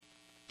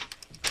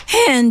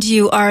And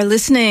you are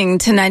listening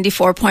to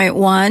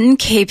 94.1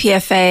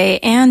 KPFA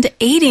and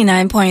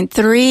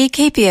 89.3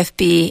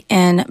 KPFB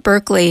in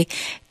Berkeley,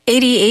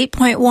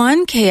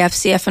 88.1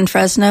 KFCF in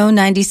Fresno,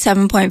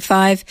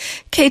 97.5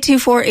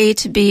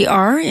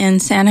 K248BR in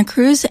Santa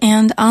Cruz,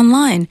 and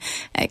online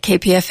at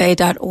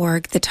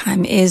kpfa.org. The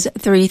time is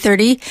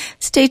 3:30.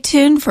 Stay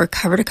tuned for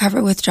Cover to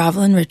Cover with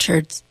Jovelyn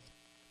Richards.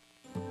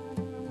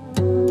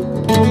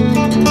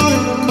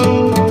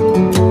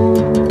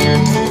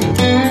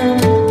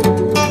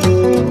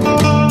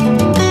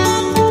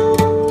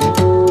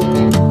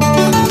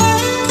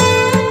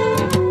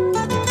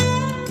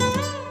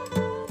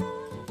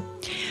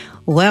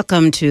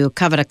 Welcome to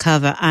Cover to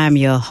Cover. I'm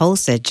your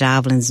host at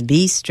Jovelyn's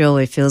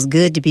Bistro. It feels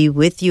good to be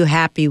with you.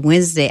 Happy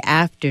Wednesday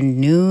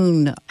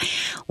afternoon.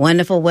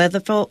 Wonderful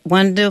weather,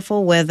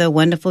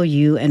 wonderful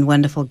you, and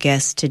wonderful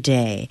guests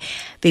today.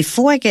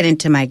 Before I get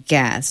into my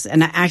guests,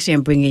 and I actually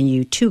am bringing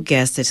you two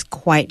guests that's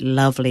quite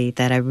lovely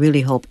that I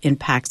really hope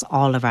impacts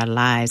all of our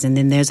lives. And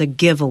then there's a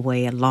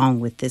giveaway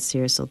along with this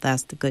here, so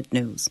that's the good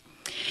news.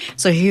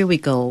 So here we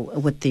go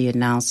with the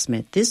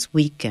announcement. This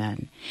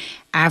weekend,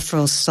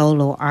 Afro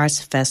Solo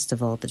Arts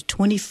Festival, the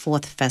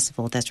 24th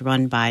festival that's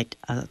run by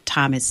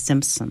Thomas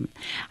Simpson.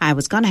 I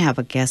was going to have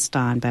a guest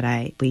on, but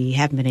we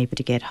haven't been able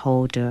to get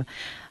hold of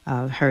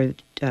her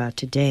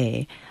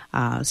today.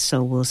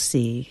 So we'll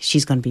see.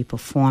 She's going to be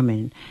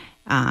performing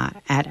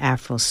at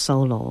Afro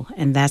Solo,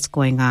 and that's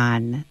going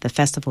on. The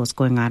festival is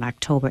going on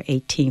October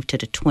 18th to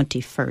the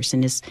 21st,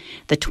 and it's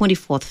the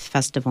 24th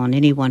festival. And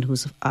anyone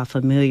who's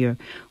familiar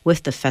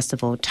with the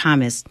festival,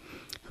 Thomas,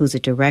 who's a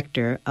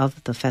director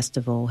of the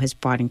festival, has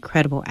brought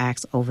incredible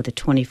acts over the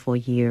 24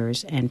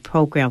 years. And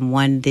program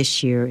one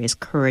this year is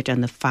Courage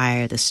Under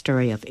Fire, the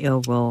story of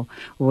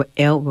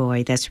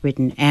Elroy, that's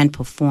written and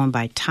performed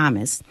by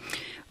Thomas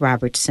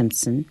Robert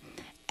Simpson.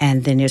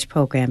 And then there's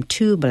program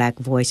 2, Black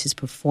Voices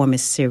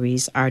Performance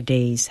Series, Our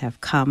Days Have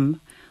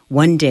Come,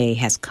 One Day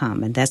Has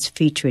Come, and that's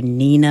featuring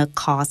Nina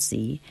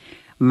Causey,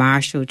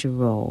 Marshall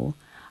Giroux,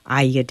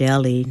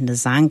 Ayodele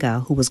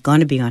Nzanga, who was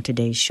going to be on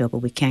today's show, but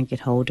we can't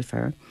get hold of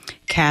her,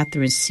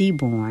 Catherine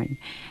Seaborn,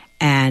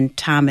 and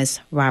Thomas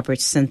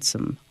Robert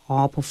Simpson,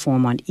 all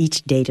perform on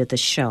each date of the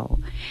show.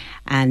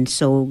 And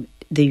so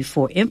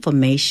for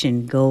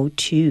information, go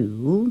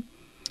to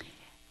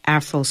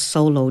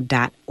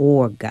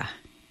afrosolo.org.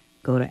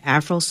 Go to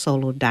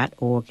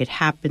afrosolo.org. It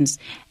happens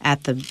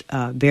at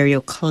the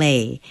Burial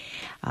Clay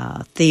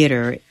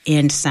Theater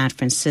in San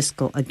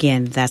Francisco.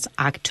 Again, that's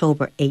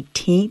October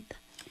 18th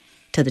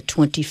to the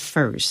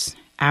 21st.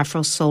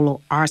 Afro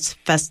Solo Arts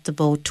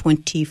Festival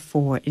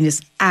 24. And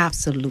it's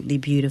absolutely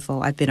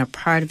beautiful. I've been a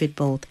part of it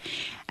both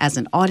as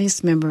an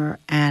audience member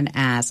and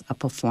as a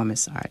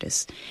performance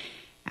artist.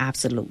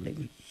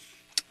 Absolutely.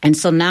 And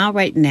so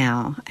right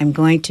now, I'm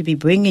going to be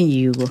bringing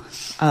you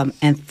an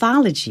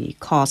anthology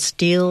called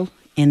Still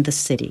in the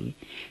City,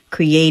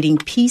 Creating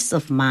Peace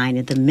of Mind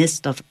in the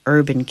Midst of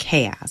Urban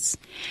Chaos.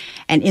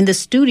 And in the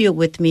studio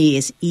with me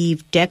is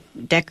Eve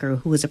Decker,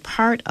 who is a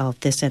part of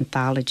this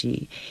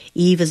anthology.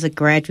 Eve is a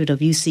graduate of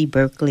UC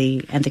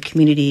Berkeley and the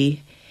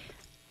Community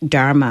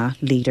Dharma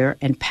leader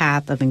and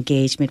Path of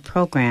Engagement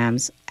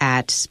programs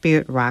at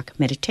Spirit Rock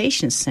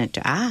Meditation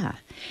Center.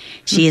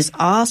 She is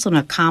also an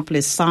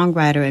accomplished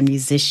songwriter and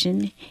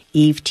musician.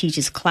 Eve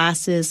teaches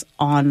classes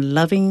on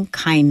loving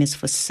kindness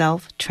for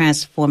self,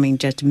 transforming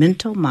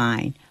judgmental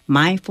mind,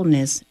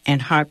 mindfulness,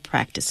 and heart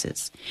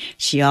practices.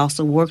 She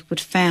also worked with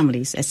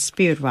families at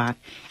Spirit Rock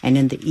and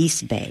in the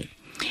East Bay.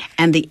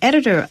 And the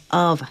editor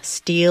of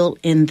Still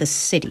in the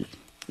City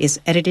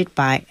is edited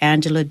by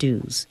Angela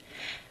Dews.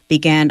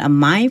 Began a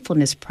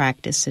mindfulness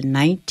practice in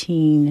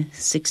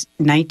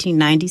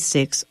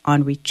 1996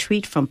 on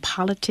retreat from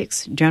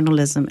politics,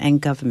 journalism,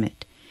 and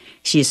government.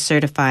 She is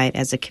certified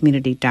as a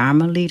community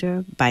Dharma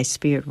leader by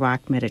Spirit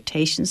Rock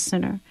Meditation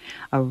Center,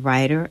 a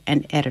writer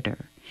and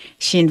editor.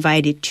 She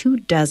invited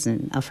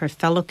 24 of her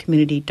fellow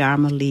community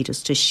Dharma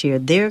leaders to share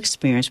their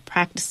experience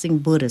practicing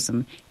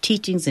Buddhism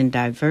teachings in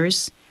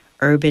diverse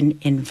urban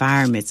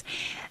environments.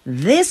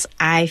 This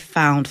I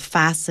found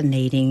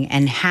fascinating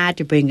and had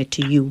to bring it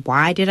to you.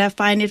 Why did I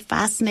find it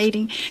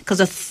fascinating? Because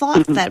the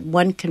thought that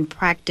one can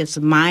practice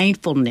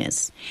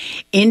mindfulness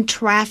in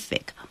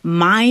traffic,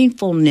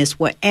 mindfulness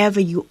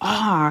wherever you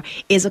are,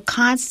 is a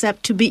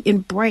concept to be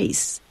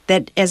embraced.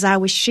 That, as I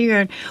was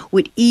sharing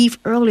with Eve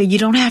earlier, you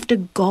don't have to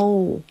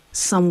go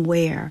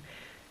somewhere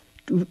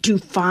to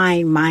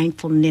find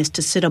mindfulness,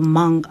 to sit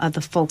among other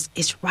folks.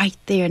 It's right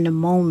there in the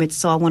moment.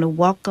 So I want to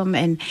welcome,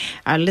 and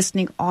our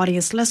listening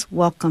audience, let's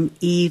welcome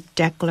Eve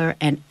Decker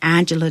and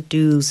Angela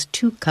Dews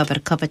to Cover to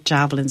Cover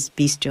Jovelyn's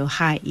Bistro.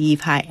 Hi,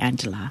 Eve. Hi,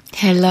 Angela.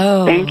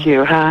 Hello. Thank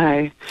you.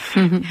 Hi.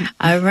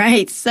 All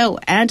right. So,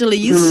 Angela,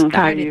 you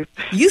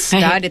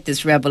started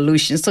this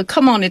revolution. So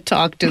come on and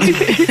talk to me.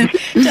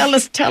 tell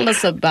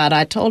us about it.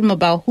 I told them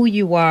about who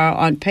you are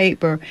on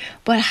paper,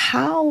 but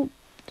how...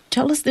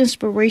 Tell us the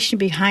inspiration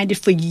behind it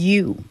for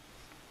you.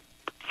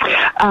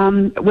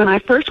 When I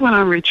first went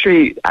on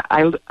retreat,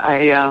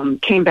 I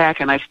came back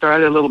and I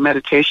started a little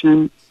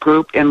meditation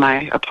group in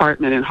my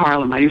apartment in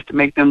Harlem. I used to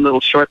make them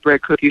little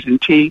shortbread cookies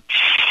and tea,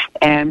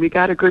 and we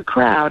got a good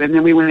crowd. And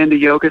then we went into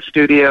yoga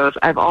studios.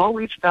 I've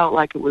always felt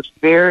like it was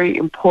very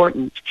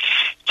important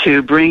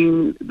to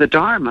bring the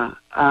Dharma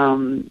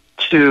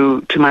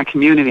to my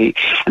community.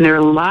 And there are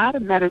a lot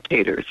of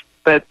meditators,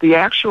 but the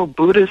actual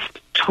Buddhist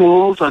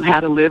tools on how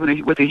to live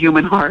with a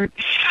human heart,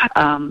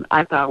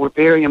 I thought were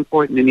very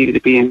important and needed to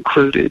be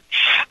included.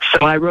 So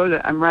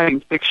I'm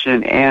writing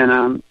fiction,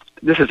 and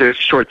this is a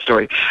short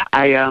story.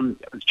 I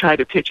tried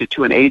to pitch it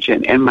to an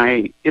agent, and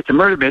it's a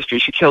murder mystery.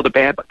 She killed a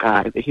bad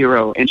guy, the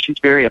hero, and she's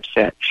very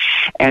upset.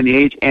 And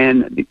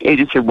the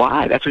agent said,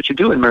 "Why? That's what you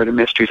do in murder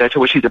mysteries." I said,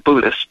 "Well, she's a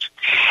Buddhist."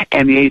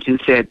 And the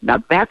agent said,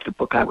 "Now that's the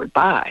book I would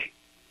buy."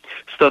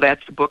 So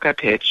that's the book I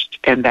pitched,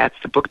 and that's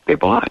the book they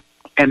bought.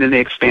 And then they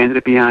expanded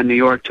it beyond New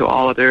York to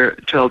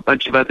a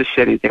bunch of other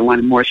cities. They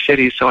wanted more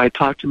cities. So I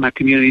talked to my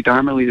community,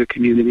 Dharma leader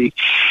community,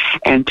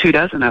 and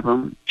 24 of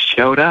them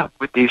showed up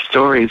with these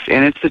stories.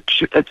 And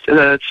it's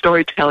a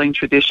storytelling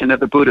tradition of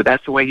the Buddha.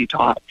 That's the way he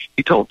taught.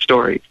 He told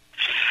stories.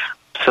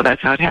 So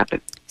that's how it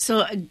happened.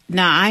 So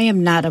now I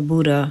am not a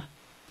Buddha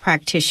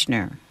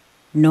practitioner,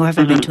 nor have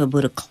I been to a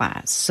Buddha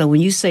class. So when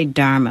you say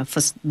Dharma,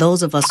 for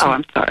those of us... Oh,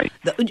 I'm sorry.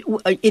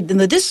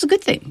 This is a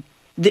good thing.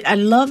 I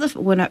love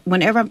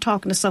whenever I'm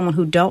talking to someone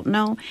who don't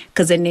know,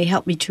 because then they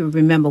help me to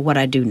remember what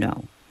I do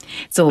know.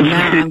 So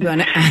now I'm going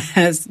to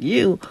ask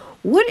you,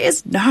 what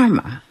is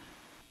Dharma?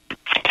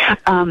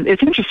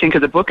 It's interesting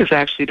because the book is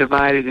actually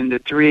divided into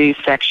 3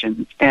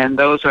 sections, and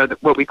those are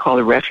what we call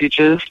the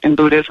refuges in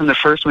Buddhism. The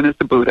first one is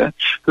the Buddha,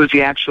 who's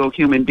the actual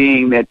human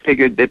being that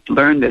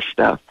learned this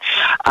stuff,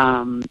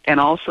 and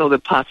also the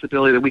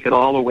possibility that we could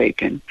all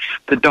awaken.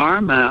 The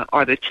Dharma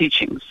are the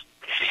teachings.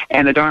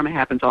 And the Dharma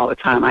happens all the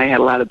time. I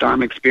had a lot of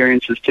Dharma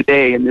experiences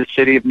today in the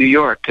city of New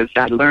York because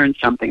I learned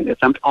something. There's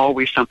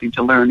always something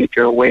to learn if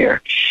you're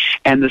aware.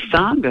 And the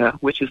Sangha,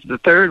 which is the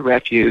third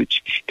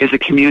refuge, is a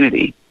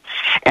community.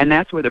 And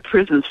that's where the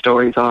prison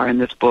stories are in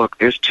this book.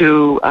 There's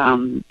 3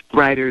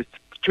 writers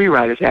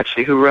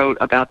actually, who wrote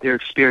about their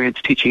experience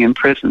teaching in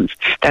prisons.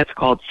 That's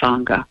called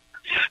Sangha.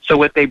 So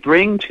what they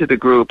bring to the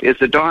group is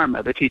the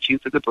Dharma, the teachings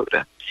of the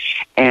Buddha.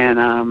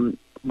 And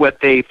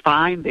what they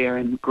find there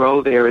and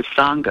grow there is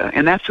Sangha.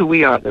 And that's who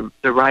we are.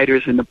 The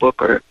writers in the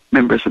book are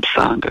members of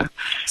Sangha.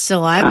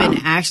 So I've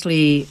been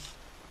actually,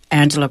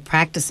 Angela,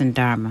 practicing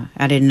Dharma.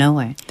 I didn't know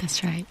it.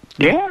 That's right.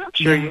 Yeah, I'm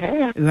sure you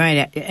have.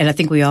 Right. And I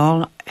think we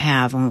all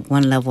have on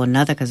one level or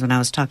another, because when I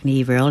was talking to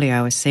Eve earlier,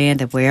 I was saying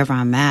that wherever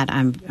I'm at,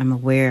 I'm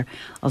aware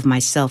of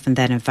myself in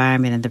that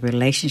environment and the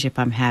relationship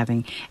I'm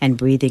having and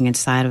breathing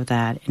inside of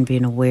that and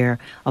being aware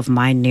of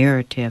my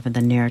narrative and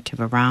the narrative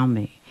around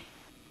me.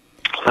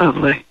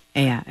 Lovely.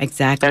 Yeah,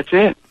 exactly. That's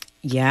it.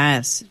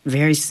 Yes,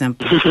 very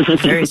simple.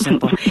 Very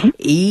simple.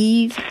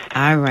 Eve,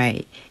 all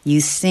right. You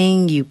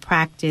sing, you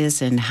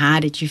practice, and how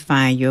did you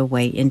find your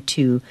way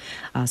into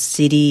a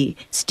city,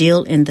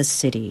 still in the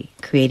city,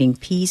 creating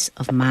peace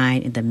of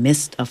mind in the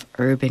midst of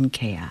urban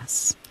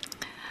chaos?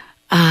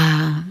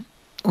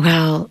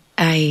 Well,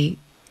 I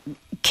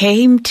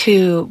came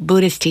to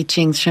Buddhist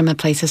teachings from a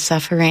place of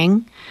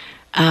suffering,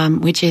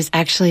 which is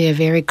actually a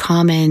very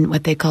common,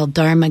 what they call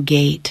Dharma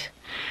gate.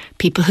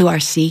 People who are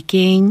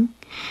seeking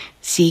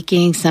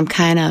some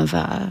kind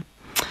of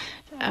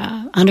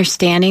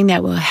understanding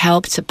that will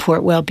help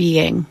support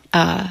well-being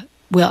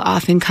will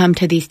often come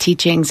to these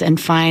teachings and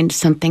find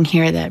something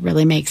here that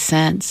really makes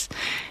sense.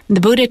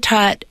 The Buddha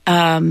taught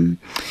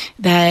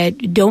that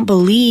don't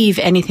believe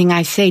anything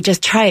I say,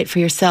 just try it for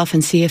yourself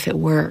and see if it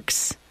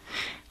works,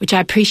 which I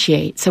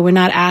appreciate. So we're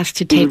not asked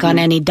to take on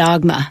any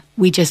dogma.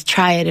 We just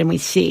try it and we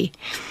see.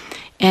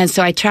 And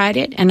so I tried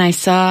it, and I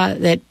saw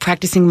that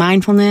practicing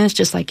mindfulness,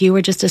 just like you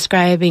were just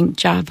describing,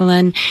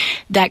 Jovelyn,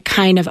 that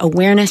kind of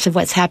awareness of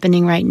what's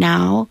happening right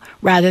now,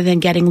 rather than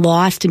getting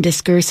lost in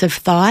discursive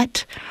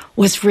thought,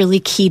 was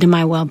really key to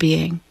my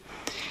well-being.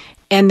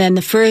 And then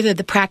the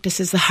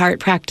heart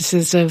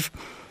practices of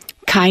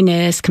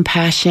kindness,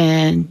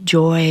 compassion,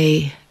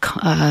 joy,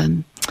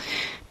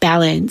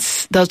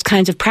 balance, those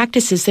kinds of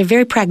practices, they're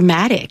very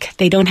pragmatic.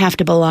 They don't have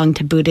to belong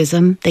to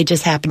Buddhism. They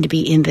just happen to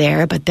be in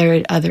there, but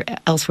they're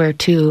elsewhere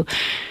too.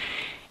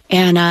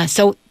 And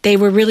so they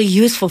were really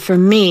useful for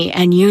me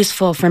and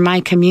useful for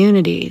my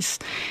communities.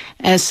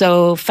 And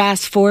so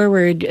fast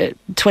forward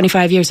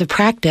 25 years of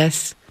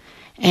practice,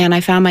 and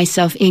I found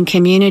myself in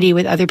community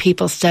with other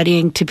people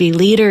studying to be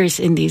leaders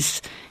in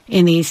these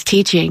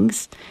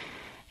teachings.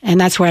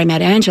 And that's where I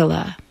met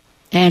Angela.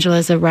 Angela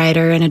is a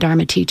writer and a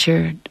Dharma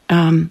teacher.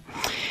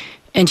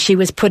 And she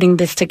was putting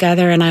this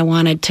together, and I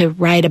wanted to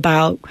write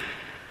about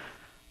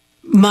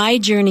my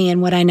journey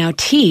and what I now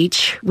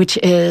teach, which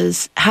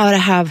is how to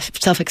have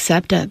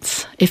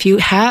self-acceptance. If you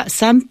have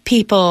some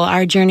people,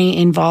 our journey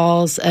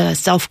involves a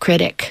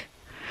self-critic.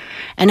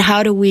 And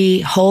how do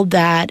we hold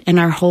that in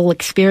our whole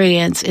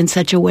experience in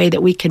such a way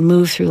that we can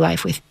move through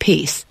life with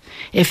peace?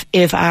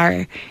 If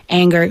our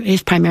anger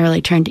is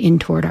primarily turned in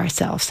toward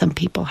ourselves. Some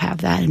people have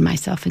that, and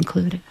myself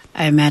included.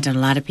 I imagine a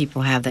lot of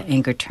people have the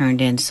anger turned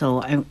in.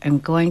 So I'm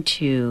going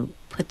to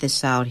put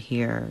this out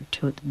here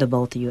to the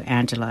both of you,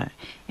 Angela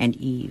and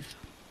Eve.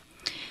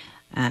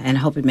 And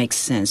I hope it makes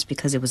sense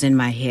because it was in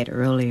my head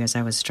earlier as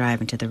I was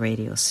driving to the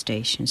radio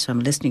station. So I'm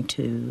listening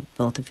to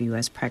both of you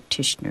as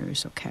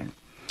practitioners, okay?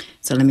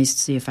 So let me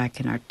see if I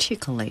can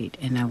articulate,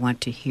 and I want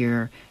to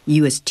hear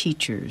you as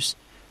teachers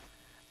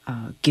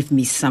give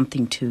me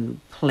something to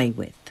play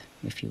with,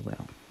 if you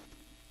will.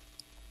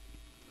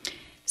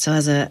 So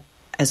as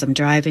I'm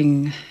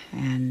driving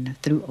and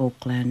through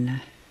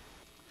Oakland,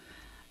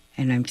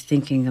 and I'm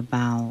thinking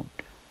about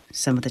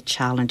some of the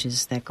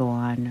challenges that go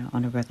on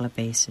a regular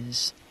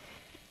basis,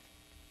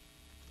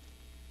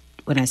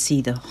 when I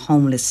see the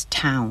homeless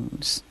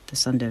towns,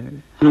 this under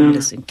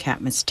homeless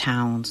encampments,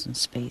 towns and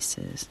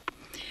spaces,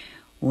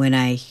 when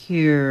I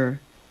hear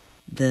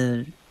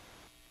the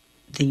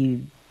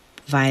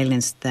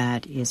violence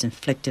that is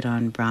inflicted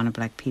on brown and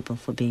black people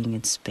for being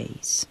in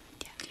space.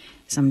 Yeah.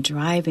 So I'm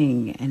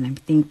driving and I'm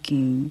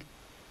thinking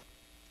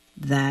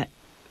that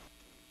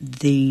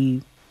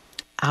the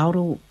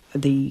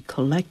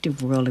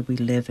collective world that we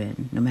live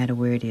in, no matter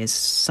where it is,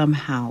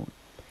 somehow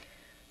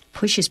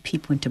pushes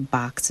people into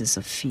boxes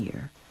of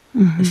fear.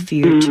 The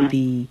fear to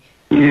be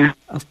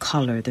of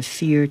color, the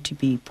fear to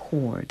be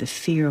poor, the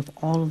fear of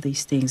all of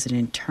these things,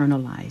 and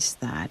internalize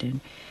that.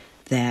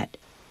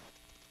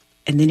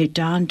 And then it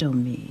dawned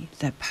on me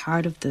that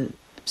part of the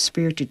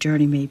spiritual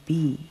journey may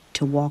be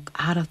to walk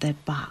out of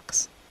that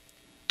box,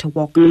 to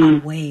walk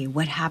away.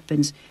 What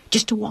happens?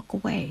 Just to walk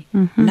away.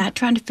 Not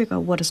trying to figure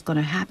out what is going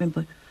to happen,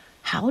 but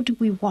how do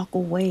we walk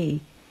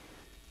away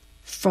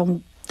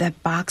from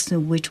that box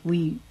in which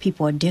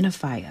people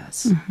identify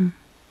us?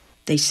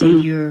 They say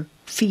you're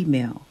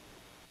female,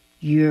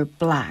 you're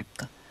black,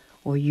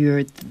 or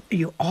you're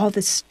all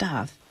this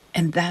stuff.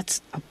 And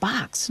that's a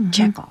box,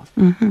 check off.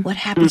 What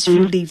happens if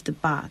you leave the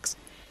box?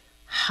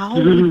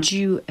 How would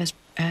you,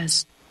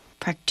 as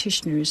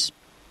practitioners,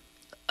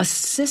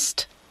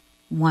 assist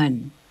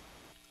one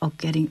of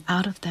getting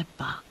out of that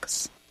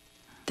box?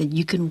 That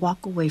you can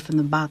walk away from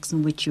the box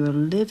in which you're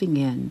living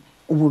in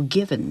or were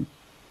given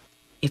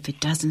if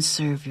it doesn't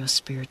serve your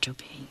spiritual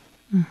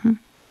being.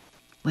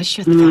 What's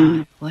your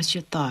thought? What's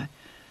your thought?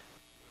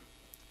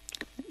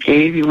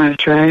 Eve, you want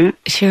to try it?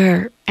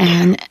 Sure.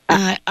 And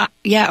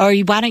or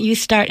why don't you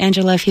start,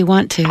 Angela, if you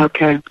want to?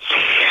 Okay.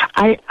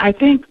 I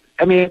think,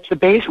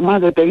 it's one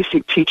of the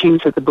basic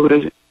teachings that the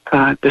Buddha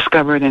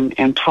discovered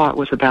and taught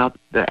was about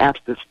the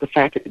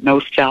fact that no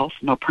self,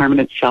 no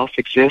permanent self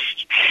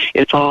exists.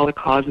 It's all the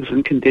causes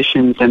and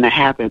conditions and the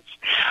habits.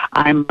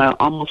 I'm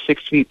almost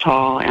 6 feet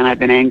tall, and I've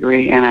been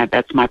angry, and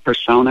that's my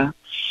persona.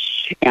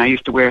 And I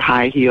used to wear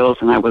high heels,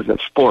 and I was a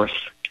force.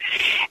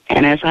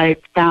 And as I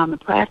found the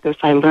practice,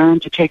 I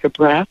learned to take a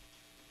breath,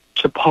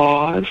 to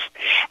pause,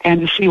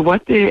 and to see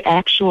what the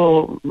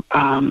actual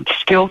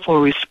skillful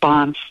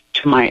response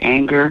to my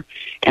anger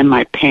and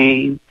my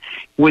pain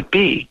would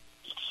be.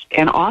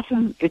 And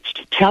often it's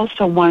to tell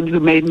someone who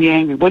made me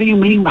angry, what do you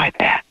mean by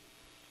that?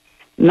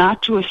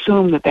 Not to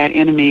assume that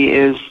enemy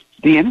is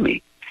the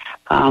enemy.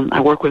 I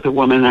work with a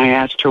woman, and I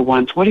asked her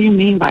once, what do you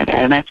mean by that?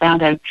 And I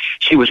found out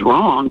she was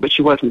wrong, but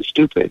she wasn't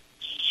stupid.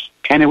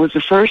 And it was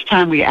the first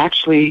time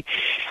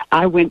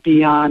I went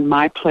beyond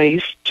my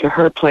place to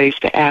her place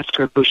to ask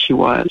her who she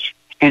was.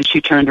 And she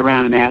turned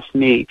around and asked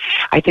me.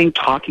 I think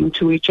talking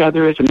to each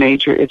other is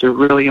a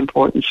really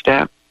important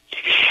step.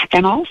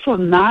 And also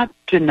not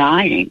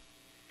denying.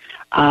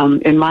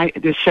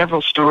 There's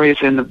several stories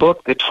in the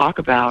book that talk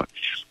about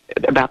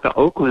the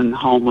Oakland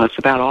homeless,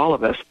 about all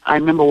of us. I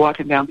remember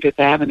walking down Fifth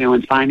Avenue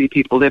and finding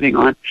people living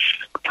on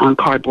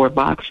cardboard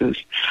boxes.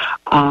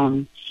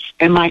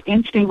 And my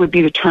instinct would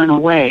be to turn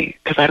away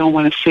because I don't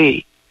want to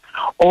see,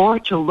 or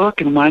to look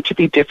and want it to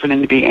be different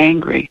and to be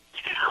angry.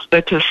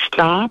 But to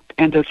stop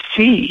and to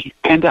see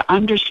and to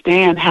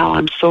understand how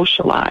I'm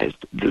socialized.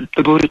 The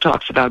Buddha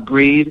talks about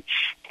greed,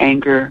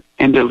 anger,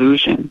 and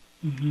delusion.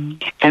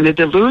 And the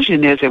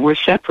delusion is that we're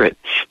separate,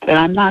 that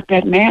I'm not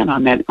that man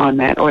on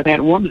that, or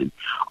that woman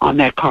on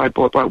that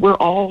cardboard board. We're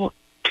all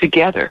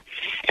together.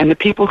 And the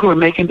people who are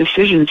making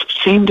decisions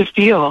seem to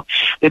feel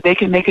that they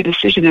can make a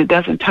decision that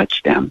doesn't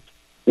touch them.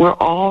 We're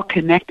all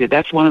connected.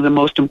 That's one of the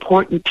most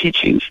important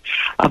teachings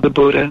of the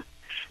Buddha,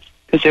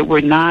 is that we're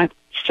not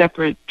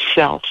separate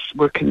selves.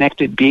 We're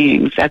connected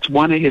beings. That's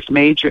one of his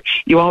major.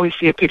 You always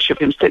see a picture of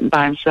him sitting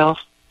by himself.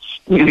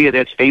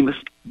 That famous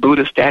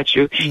Buddha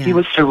statue. Yeah. He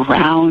was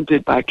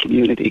surrounded by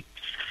community.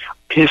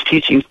 His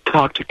teachings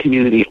talk to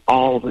community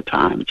all the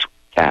time. It's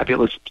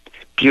fabulous,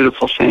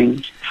 beautiful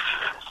things.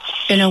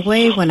 In a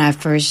way, when I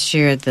first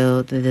shared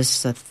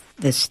this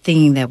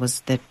theme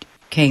that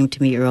came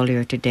to me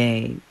earlier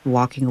today,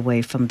 walking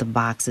away from the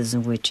boxes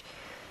in which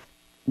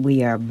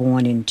we are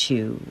born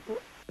into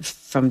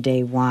from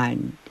day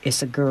one.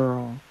 It's a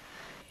girl.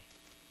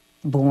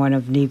 born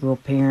of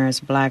Negro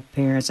parents, Black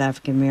parents,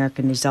 African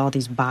American. There's all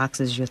these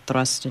boxes you're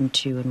thrust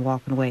into and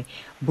walking away.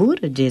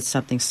 Buddha did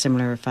something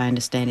similar, if I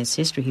understand his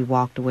history. He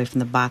walked away from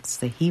the box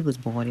that he was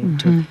born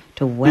into,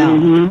 to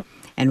wealth,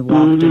 and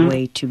walked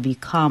away to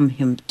become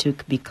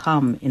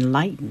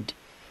enlightened,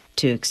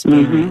 to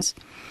experience.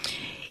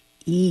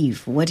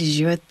 Eve, what is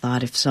your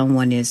thought if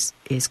someone is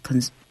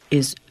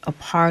a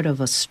part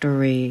of a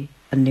story,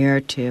 a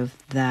narrative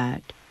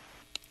that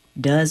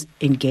does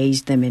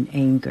engage them in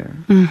anger,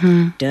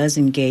 does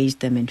engage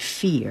them in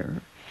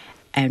fear,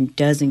 and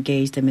does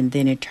engage them and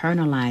then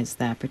internalize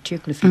that,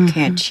 particularly if you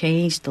can't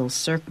change those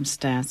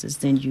circumstances,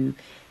 then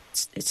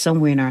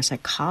somewhere in our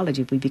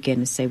psychology, we begin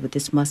to say, well,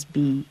 this must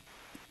be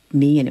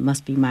me and it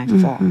must be my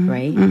fault,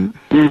 right?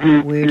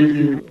 Where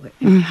do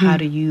you, how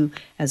do you,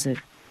 as a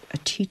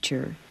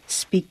teacher,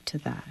 speak to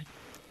that?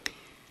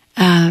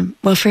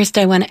 Well, first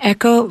I want to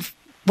echo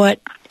what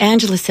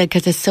Angela said,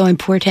 because it's so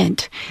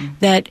important,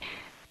 that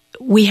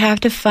we have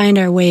to find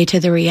our way to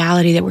the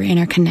reality that we're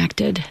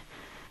interconnected,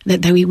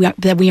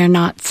 that we are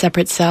not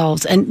separate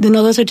selves. And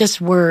those are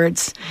just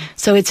words.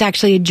 So it's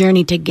actually a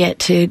journey to get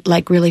to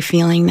like really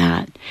feeling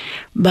that.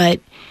 But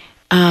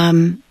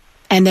and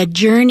the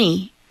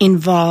journey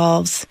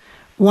involves,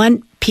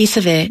 one piece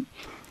of it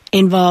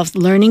involves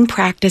learning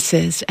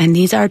practices, and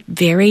these are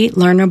very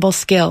learnable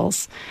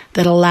skills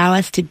that allow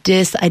us to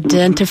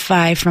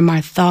disidentify from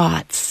our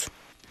thoughts.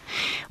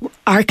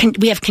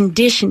 We have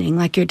conditioning,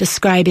 like you're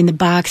describing the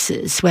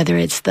boxes, whether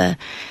it's the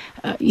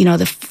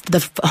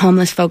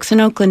homeless folks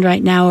in Oakland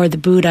right now, or the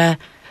Buddha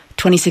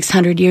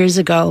 2,600 years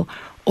ago,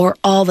 or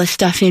all the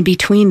stuff in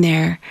between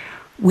there.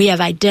 We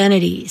have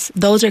identities.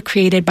 Those are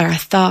created by our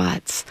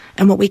thoughts.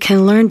 And what we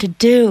can learn to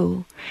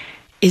do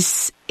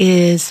is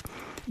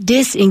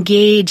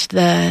disengage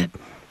the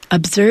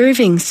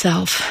observing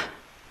self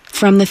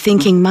from the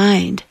thinking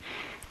mind,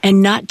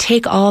 and not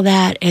take all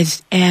that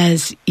as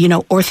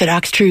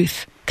orthodox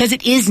truth, because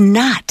it is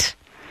not.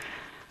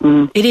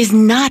 It is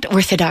not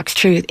orthodox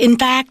truth. In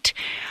fact,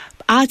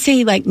 I'd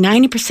say like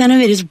 90%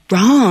 of it is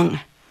wrong.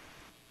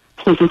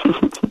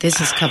 This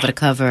is Cover to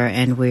Cover,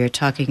 and we're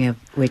talking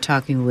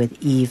with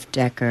Eve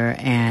Decker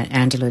and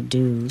Angela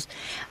Dews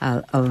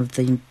of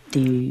the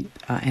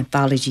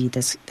anthology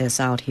that's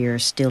out here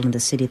still in the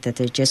city that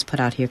they just put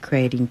out here,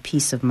 Creating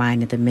Peace of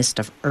Mind in the Midst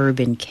of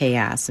Urban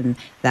Chaos. And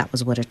that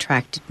was what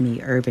attracted me,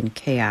 urban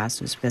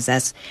chaos, was because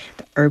the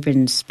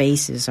urban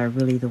spaces are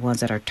really the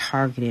ones that are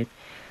targeted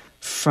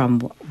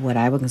from what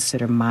I would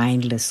consider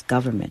mindless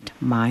government,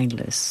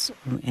 mindless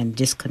and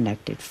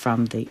disconnected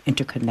from the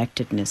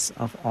interconnectedness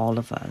of all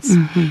of us,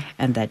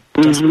 and that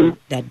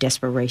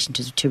desperation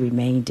to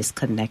remain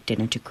disconnected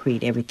and to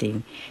create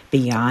everything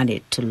beyond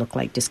it to look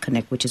like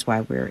disconnect, which is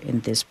why we're in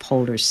this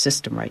polar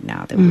system right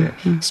now that we're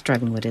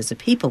struggling with as a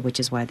people,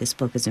 which is why this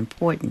book is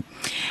important.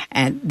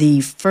 And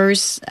the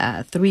first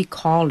three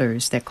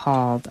callers that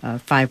called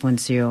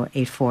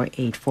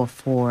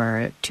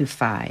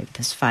 510-848-4425,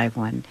 that's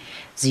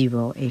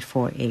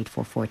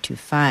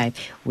 510-848-4425.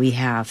 We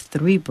have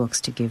three books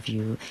to give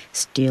you: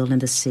 Still in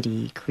the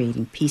City,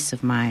 Creating Peace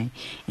of Mind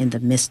in the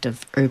Midst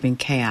of Urban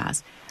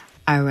Chaos.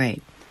 All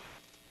right.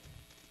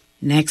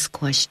 Next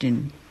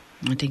question.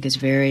 I think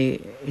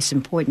it's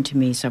important to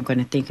me, so I'm going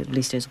to think at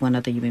least there's one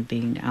other human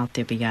being out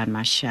there beyond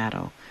my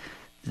shadow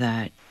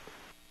that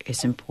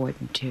is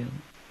important too.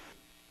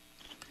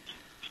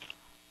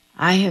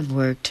 I have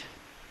worked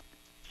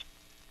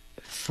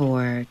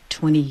for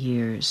 20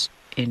 years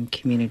in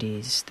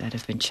communities that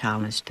have been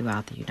challenged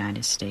throughout the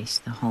United States: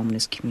 the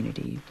homeless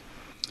community,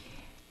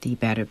 the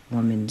battered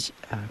women's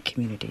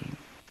community,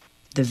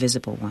 the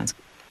visible ones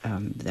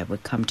that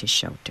would come to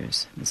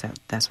shelters.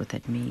 That's what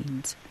that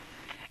means.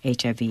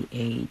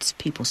 HIV/AIDS,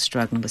 people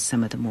struggling with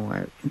some of the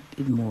more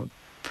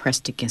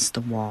pressed against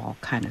the wall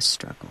kind of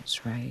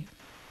struggles, right?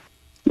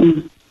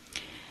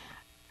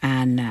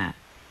 And I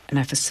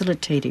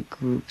facilitated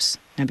groups.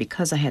 And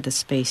because I had the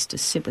space to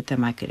sit with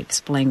them, I could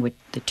explain what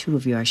the two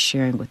of you are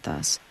sharing with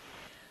us.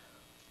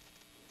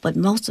 But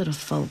most of the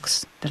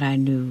folks that I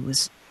knew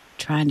was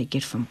trying to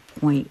get from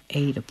point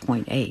A to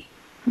point A,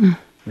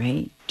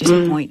 right?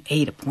 Just point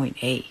A to point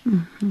A.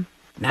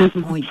 Not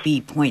point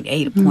B, point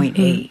A to point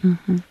A.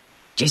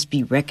 Just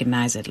be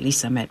recognized, at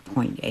least I'm at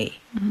point A.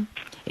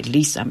 At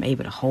least I'm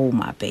able to hold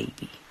my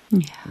baby.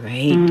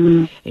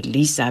 Right? At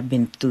least I've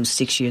been through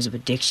 6 years of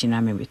addiction.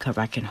 I'm in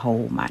recovery. I can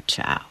hold my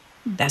child.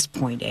 That's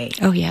point A.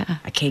 Oh, yeah.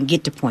 I can't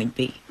get to point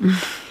B.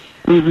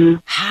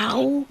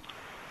 How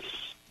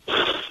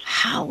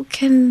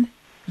can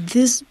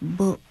this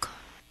book,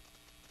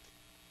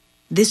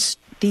 these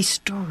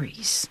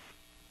stories,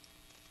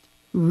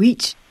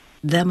 reach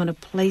them in a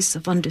place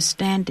of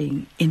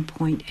understanding in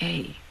point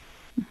A?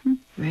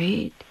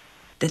 Right?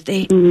 That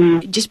they,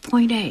 just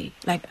point A.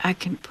 Like, I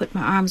can put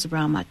my arms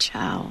around my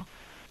child,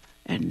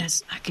 and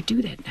I could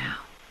do that now,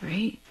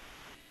 right?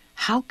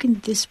 How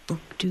can this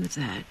book do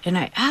that? And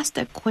I ask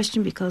that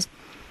question because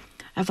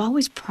I've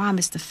always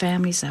promised the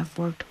families I've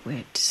worked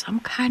with some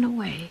kind of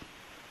way,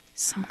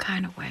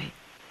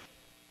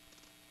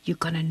 you're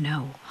going to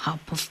know how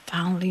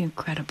profoundly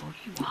incredible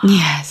you are.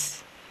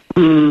 Yes.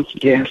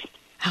 Yes.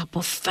 How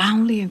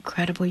profoundly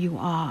incredible you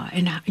are.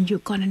 And you're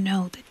going to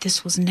know that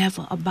this was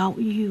never about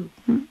you.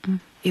 Mm-mm.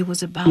 It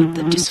was about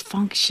the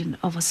dysfunction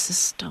of a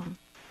system.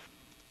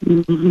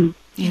 Mm-hmm.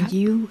 And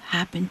you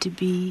happen to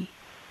be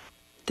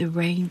the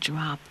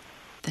raindrop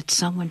that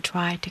someone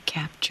tried to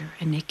capture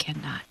and they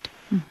cannot.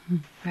 Mm-hmm.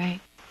 Right?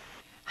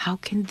 How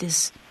can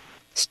this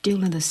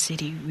still in the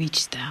city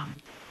reach them?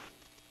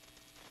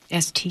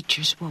 As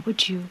teachers, what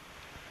would you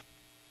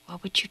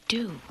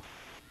do?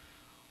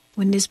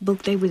 When this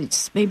book, they would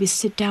maybe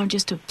sit down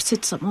just to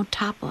sit something on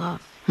top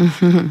of,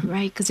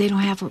 right? Because they don't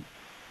have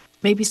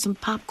maybe some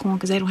popcorn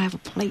because they don't have a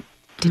plate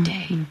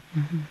today.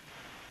 Mm-hmm.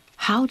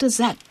 How does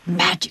that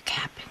magic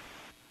happen?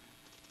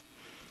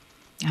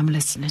 I'm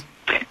listening.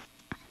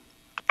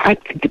 I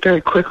think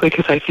very quickly,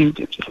 because I think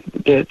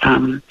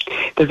that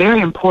the very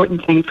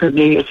important thing for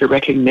me is the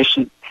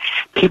recognition.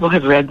 People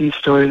have read these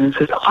stories and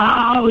says,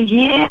 "Oh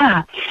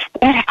yeah,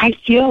 I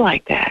feel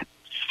like that.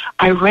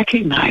 I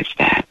recognize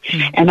that,"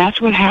 and that's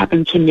what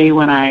happened to me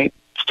when I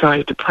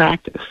started to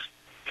practice.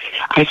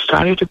 I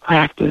started to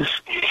practice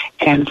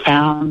and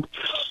found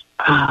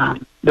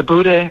the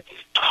Buddha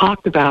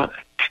talked about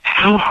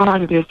how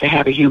hard it is to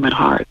have a human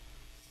heart.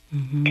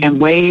 And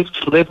ways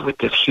to live with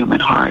this human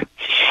heart,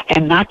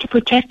 and not to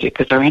protect it,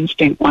 because our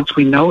instinct, once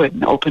we know it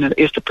and open it,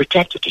 is to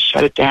protect it, to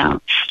shut it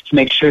down, to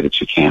make sure that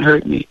you can't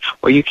hurt me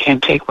or you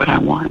can't take what I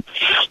want.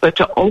 But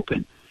to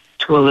open,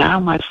 to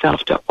allow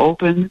myself to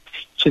open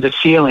to the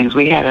feelings.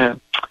 We had a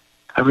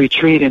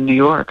retreat in New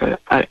York,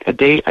 a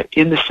day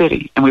in the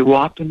city, and we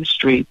walked in the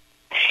street,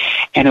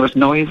 and it was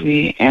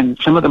noisy, and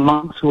some of the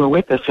monks who were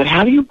with us said,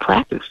 "How do you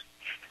practice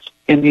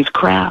in these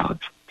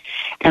crowds?"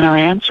 And our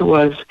answer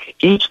was,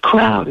 each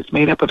crowd is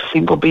made up of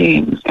single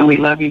beings, and we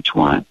love each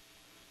one.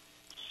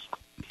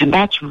 And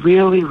that's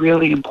really,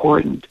 really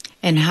important.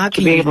 And how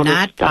can you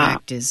not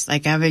practice?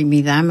 Like, I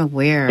mean, I'm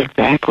aware.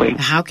 Exactly.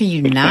 How can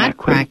you not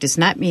practice?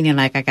 Not meaning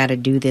like I got to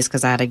do this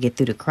because I got to get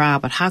through the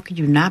crowd, but how can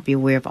you not be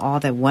aware of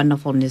all that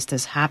wonderfulness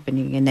that's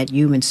happening and that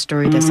human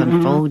story that's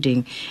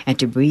unfolding, and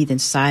to breathe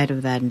inside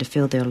of that and to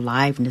feel the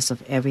aliveness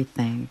of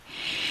everything?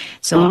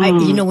 So,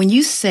 when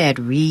you said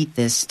read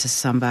this to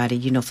somebody,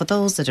 for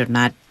those that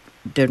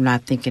they're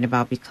not thinking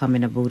about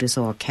becoming a Buddhist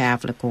or a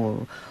Catholic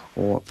or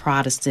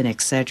Protestant,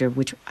 etc.,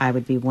 which I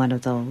would be one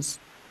of those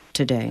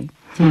today.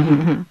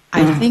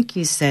 I think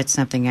you said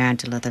something,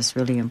 Angela, that's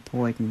really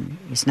important.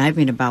 It's not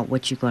even about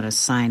what you're going to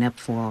sign up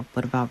for,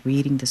 but about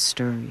reading the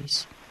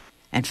stories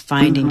and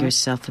finding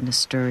yourself in the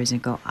stories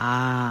and go,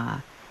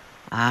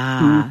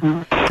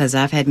 because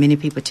I've had many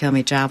people tell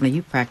me, Jovelyn,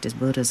 you practice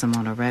Buddhism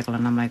on a regular,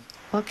 and I'm like,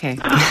 okay.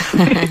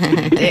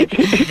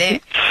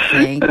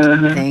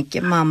 Thank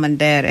you, Mom and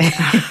Daddy.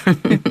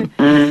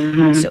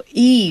 So,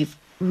 Eve,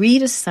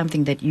 read us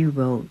something that you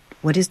wrote.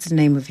 What is the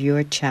name of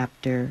your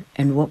chapter,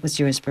 and what was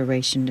your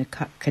inspiration to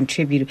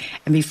contribute?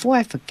 And before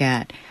I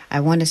forget, I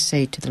want to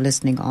say to the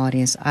listening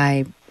audience,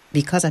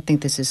 because I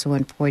think this is so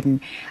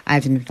important,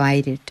 I've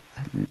invited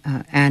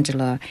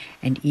Angela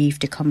and Eve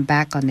to come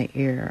back on the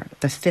air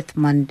the fifth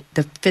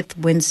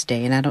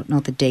Wednesday, and I don't know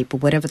the date,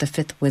 but whatever the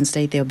fifth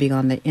Wednesday, they'll be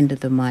on the end of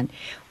the month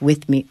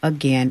with me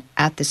again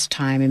at this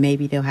time, and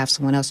maybe they'll have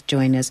someone else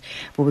join us,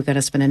 but we're going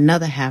to spend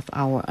another half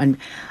hour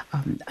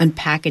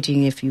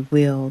unpackaging, if you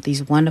will,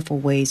 these wonderful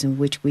ways in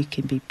which we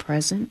can be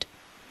present,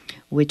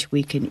 which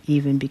we can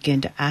even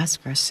begin to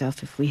ask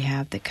ourselves if we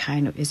have the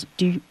kind of,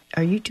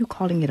 are you two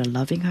calling it a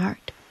loving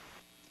heart?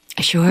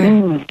 Sure.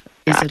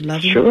 Is it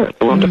loving? Sure, it's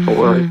a wonderful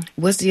word.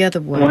 What's the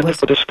other word?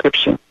 Wonderful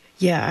description.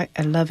 Yeah,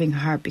 a loving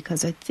heart,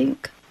 because I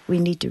think we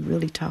need to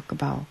really talk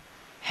about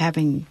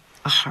having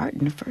a heart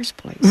in the first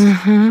place,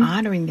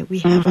 honoring that we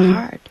have a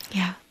heart.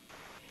 Yeah.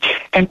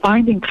 And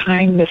finding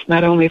kindness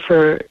not only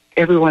for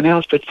everyone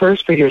else, but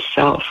first for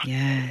yourself.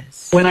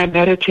 Yes. When I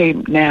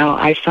meditate now,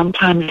 I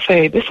sometimes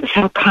say, this is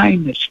how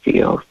kindness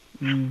feels.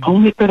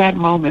 Only for that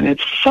moment.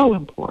 It's so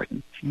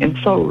important and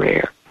so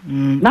rare.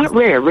 Not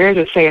rare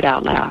to say it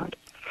out loud.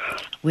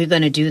 We're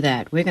going to do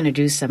that. We're going to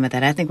do some of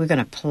that. I think we're going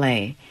to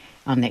play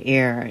on the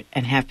air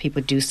and have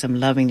people do some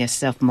loving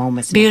yourself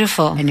moments.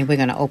 Beautiful. And then we're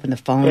going to open the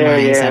phone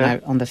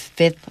lines on the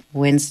fifth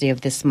Wednesday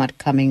of this month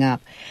coming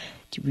up.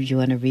 Do you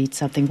want to read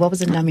something? What was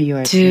the name of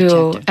your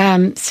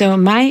chapter? So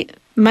my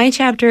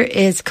chapter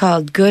is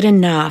called Good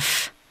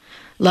Enough,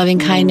 Loving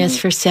Kindness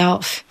for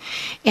Self.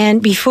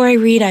 And before I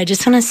read, I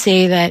just want to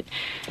say that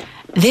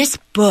this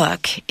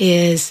book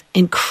is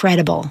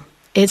incredible.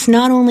 It's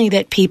not only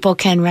that people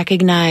can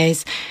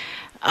recognize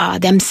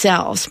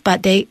themselves,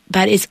 but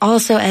it's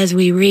also, as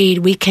we read,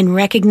 we can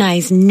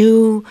recognize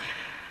new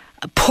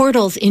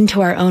portals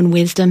into our own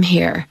wisdom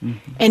here.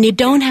 And you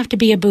don't have to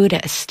be a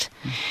Buddhist.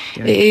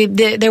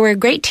 There were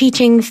great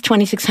teachings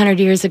 2,600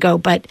 years ago,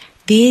 but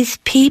these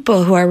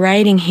people who are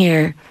writing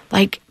here,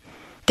 like,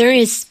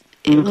 there's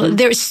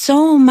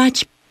so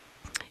much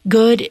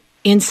good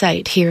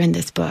insight here in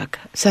this book.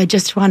 So I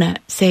just want to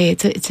say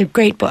it's a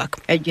great book.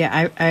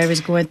 I was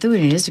going through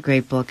it, and it is a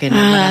great book. And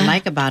what I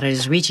like about it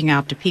is reaching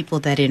out to people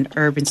that are in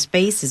urban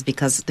spaces,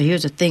 because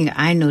here's the thing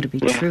I know to be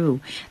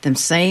true. Them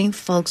same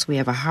folks we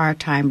have a hard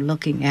time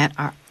looking at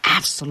are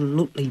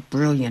absolutely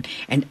brilliant.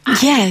 And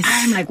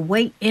I'm like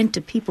way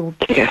into people.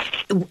 Yes.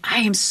 I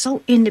am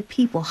so into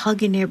people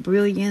hugging their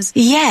brilliance.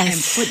 Yes.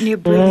 And putting their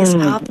brilliance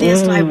out there.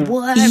 It's like,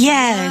 what?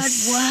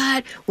 Yes.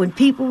 What? When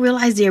people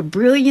realize they're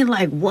brilliant,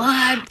 like,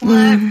 what?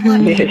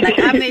 Like,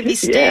 I may be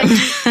standing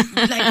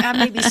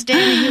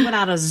here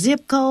without a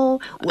zip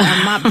code, or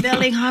I'm not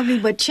belly hungry,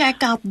 but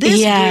check out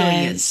this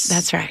brilliance.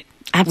 That's right.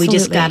 Absolutely. We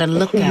just got to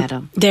look at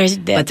them.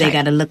 But they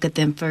got to look at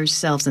them first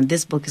selves, and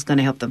this book is going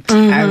to help them.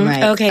 Mm-hmm. All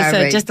right. Okay,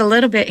 so just a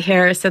little bit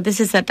here. So this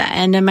is at the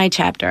end of my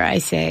chapter. I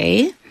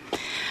say,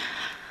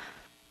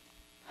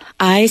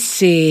 I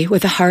see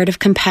with a heart of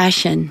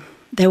compassion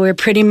that we're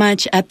pretty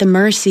much at the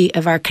mercy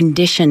of our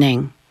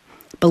conditioning,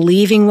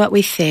 believing what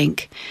we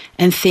think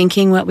and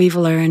thinking what we've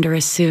learned or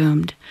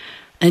assumed,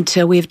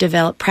 until we've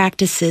developed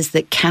practices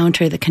that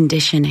counter the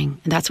conditioning.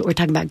 And that's what we're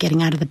talking about,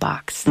 getting out of the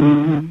box.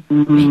 Right?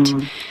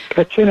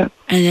 Gotcha.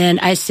 And then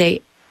I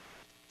say,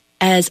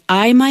 as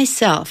I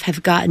myself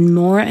have gotten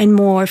more and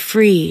more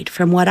freed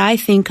from what I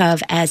think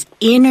of as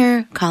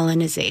inner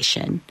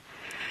colonization,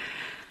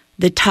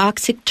 the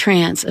toxic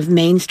trance of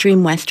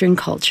mainstream Western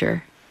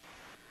culture,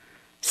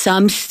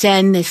 some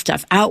send this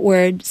stuff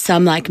outward,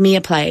 some like me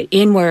apply it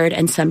inward,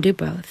 and some do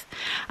both.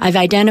 I've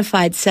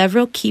identified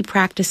several key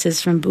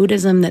practices from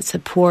Buddhism that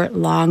support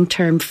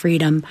long-term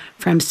freedom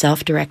from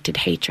self-directed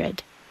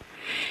hatred.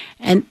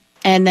 And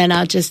then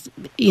I'll just,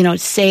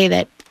 say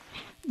that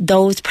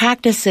those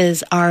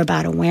practices are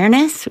about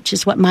awareness, which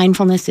is what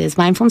mindfulness is.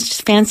 Mindfulness is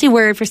just a fancy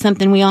word for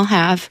something we all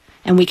have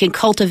and we can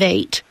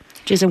cultivate,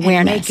 which is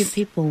awareness. And making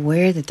people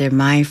aware that they're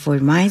mindful. It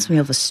reminds me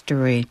of a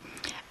story.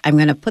 I'm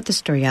going to put the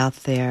story out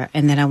there,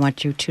 and then I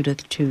want you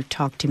to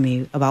talk to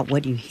me about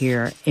what you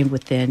hear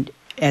within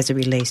as it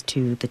relates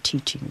to the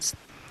teachings.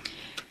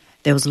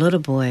 There was a little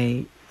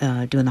boy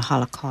during the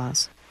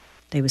Holocaust.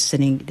 He was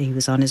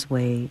on his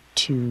way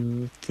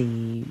to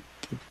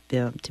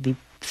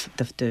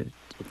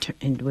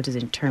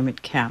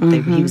internment camp.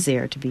 Mm-hmm. He was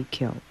there to be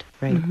killed,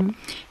 right? Mm-hmm.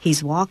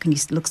 He's walking, he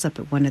looks up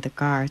at one of the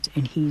guards,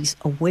 and he's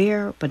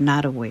aware but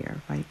not aware,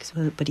 right?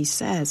 But he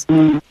says,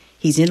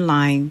 he's in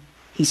line.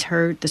 He's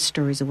heard the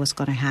stories of what's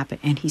going to happen.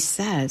 And he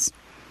says,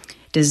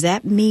 does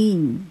that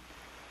mean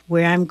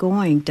where I'm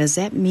going, does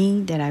that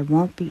mean that I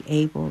won't be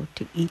able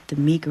to eat the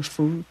meager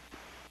food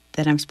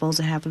that I'm supposed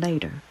to have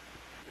later?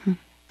 And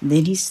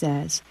then he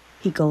says,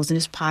 he goes in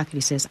his pocket,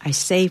 he says, I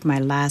saved my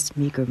last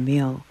meager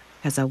meal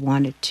because I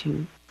wanted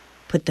to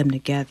put them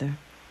together.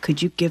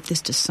 Could you give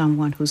this to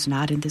someone who's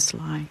not in this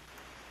line?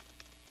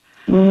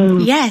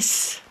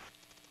 Yes.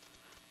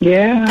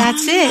 Yeah.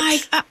 That's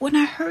it. When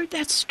I heard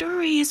that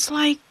story, it's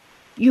like,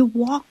 you're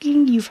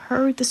walking, you've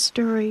heard the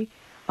story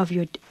of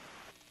your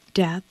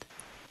death,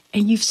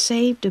 and you've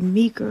saved a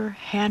meager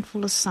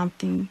handful of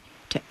something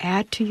to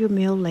add to your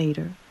meal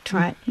later.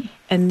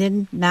 And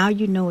then now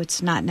you know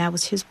it's not. Now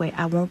it's his way.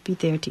 I won't be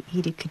there to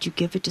eat it. Could you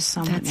give it to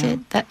someone else?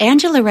 That's it.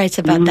 Angela writes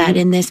about that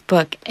in this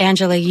book.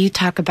 Angela, you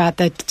talk about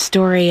the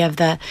story of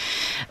the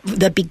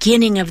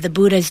beginning of the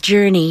Buddha's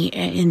journey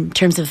in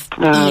terms of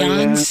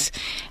eons.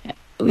 Yeah.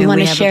 We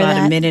want to share about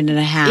that. a minute and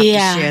a half to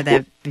share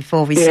that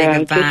before we say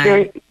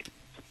goodbye.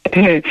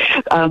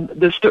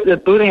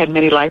 The Buddha had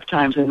many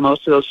lifetimes, and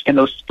most of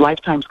those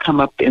lifetimes come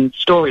up in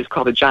stories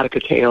called the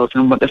Jataka tales.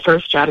 And the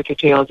first Jataka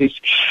tales, these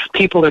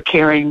people are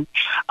carrying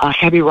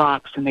heavy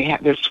rocks, and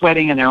they're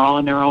sweating, and they're all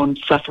in their own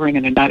suffering,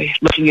 and they're not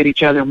looking at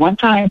each other. And one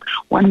time,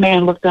 one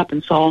man looked up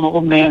and saw an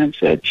old man and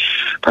said,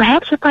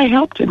 "Perhaps if I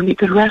helped him, he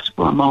could rest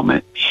for a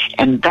moment."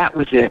 And that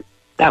was it.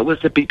 That was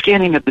the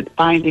beginning of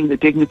finding the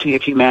dignity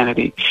of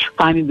humanity,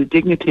 finding the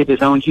dignity of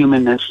his own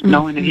humanness,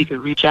 knowing that he could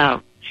reach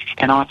out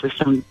and offer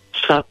some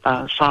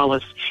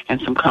solace and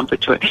some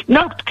comfort to it.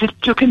 No,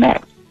 to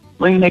connect.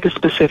 Let me make it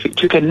specific.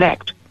 To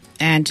connect.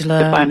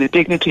 Angela. To find the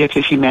dignity of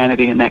his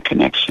humanity in that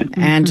connection.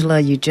 Angela,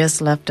 you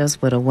just left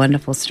us with a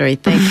wonderful story.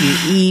 Thank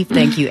you, Eve.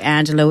 Thank you,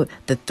 Angela.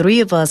 The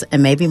three of us,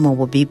 and maybe more,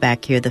 will be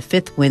back here the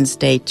fifth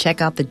Wednesday.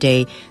 Check out the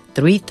day,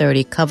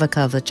 3:30, cover,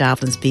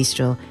 Jovelyn's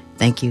Bistro.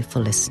 Thank you for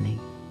listening.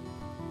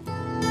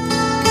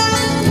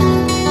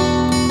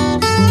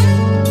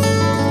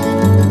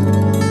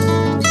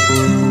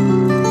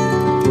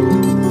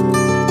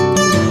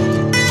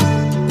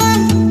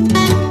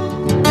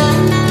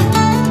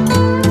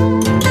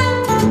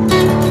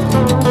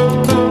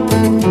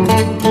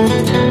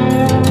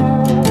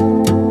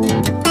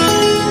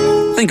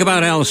 Think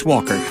about Alice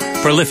Walker,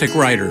 prolific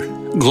writer,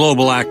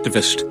 global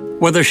activist.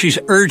 Whether she's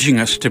urging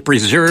us to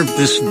preserve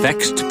this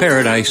vexed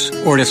paradise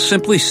or to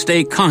simply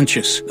stay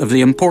conscious of the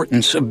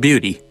importance of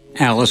beauty,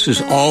 Alice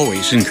is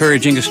always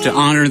encouraging us to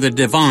honor the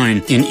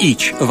divine in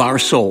each of our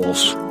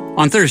souls.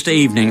 On Thursday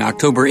evening,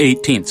 October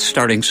 18th,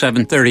 starting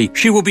 7:30,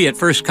 she will be at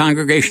First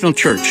Congregational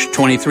Church,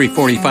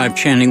 2345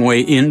 Channing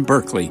Way in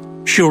Berkeley.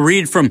 She'll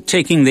read from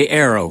Taking the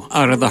Arrow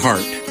Out of the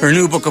Heart, her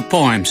new book of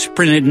poems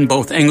printed in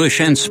both English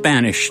and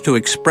Spanish to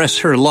express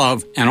her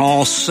love and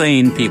all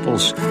sane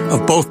peoples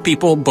of both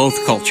people,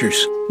 both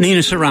cultures.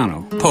 Nina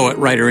Serrano, poet,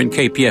 writer, and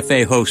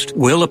KPFA host,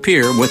 will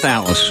appear with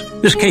Alice.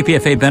 This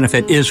KPFA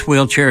benefit is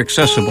wheelchair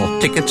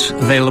accessible. Tickets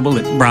available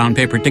at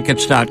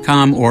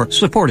brownpapertickets.com or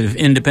supportive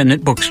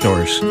independent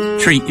bookstores.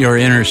 Treat your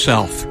inner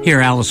self.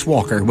 Hear Alice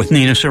Walker with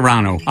Nina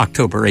Serrano,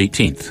 October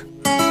 18th.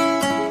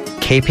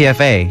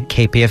 KPFA,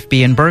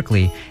 KPFB in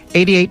Berkeley,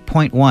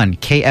 88.1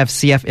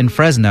 KFCF in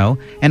Fresno,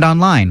 and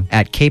online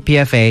at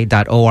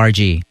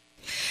kpfa.org.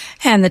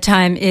 And the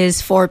time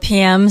is 4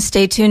 p.m.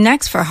 Stay tuned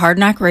next for Hard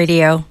Knock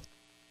Radio.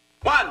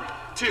 1,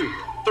 2,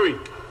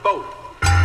 3.